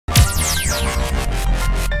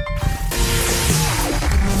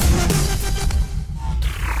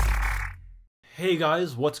Hey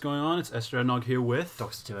guys, what's going on? It's SDreadnoug here with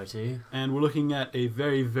Dogster202, and we're looking at a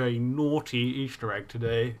very, very naughty Easter egg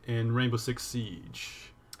today in Rainbow Six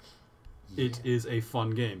Siege. Yeah. It is a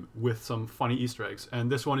fun game with some funny Easter eggs,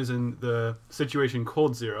 and this one is in the situation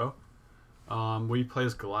Cold Zero, where you play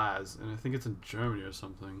as Glaz, and I think it's in Germany or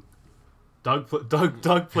something. Doug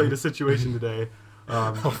played a situation today.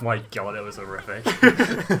 Oh my god, it was horrific.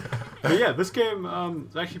 But yeah, this game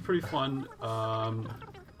is actually pretty fun.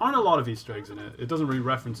 Aren't a lot of Easter eggs in it. It doesn't really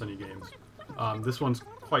reference any games. This one's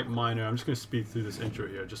quite minor. I'm just going to speed through this intro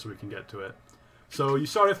here just so we can get to it. So you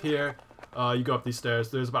start off here. You go up these stairs.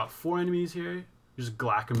 There's about 4 enemies here. You just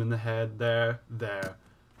glack them in the head. There.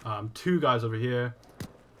 2 guys over here.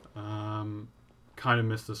 Kind of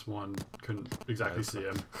missed this one. Couldn't exactly see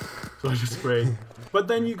him. So I just sprayed. But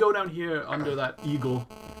then you go down here under that eagle.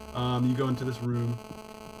 You go into this room.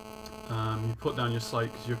 You put down your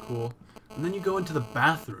sight because you're cool. And then you go into the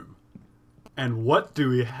bathroom. And what do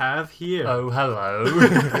we have here? Oh, hello.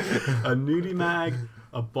 A nudie mag,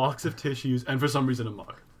 a box of tissues, and for some reason a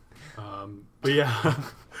mug. But yeah,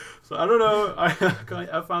 so I don't know.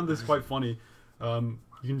 I found this quite funny. You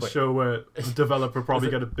can show where the developer probably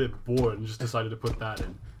got a bit bored and just decided to put that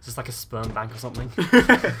in. It's just like a sperm bank or something.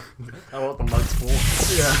 I know what the mug's for.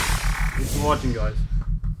 Yeah. Thanks for watching, guys.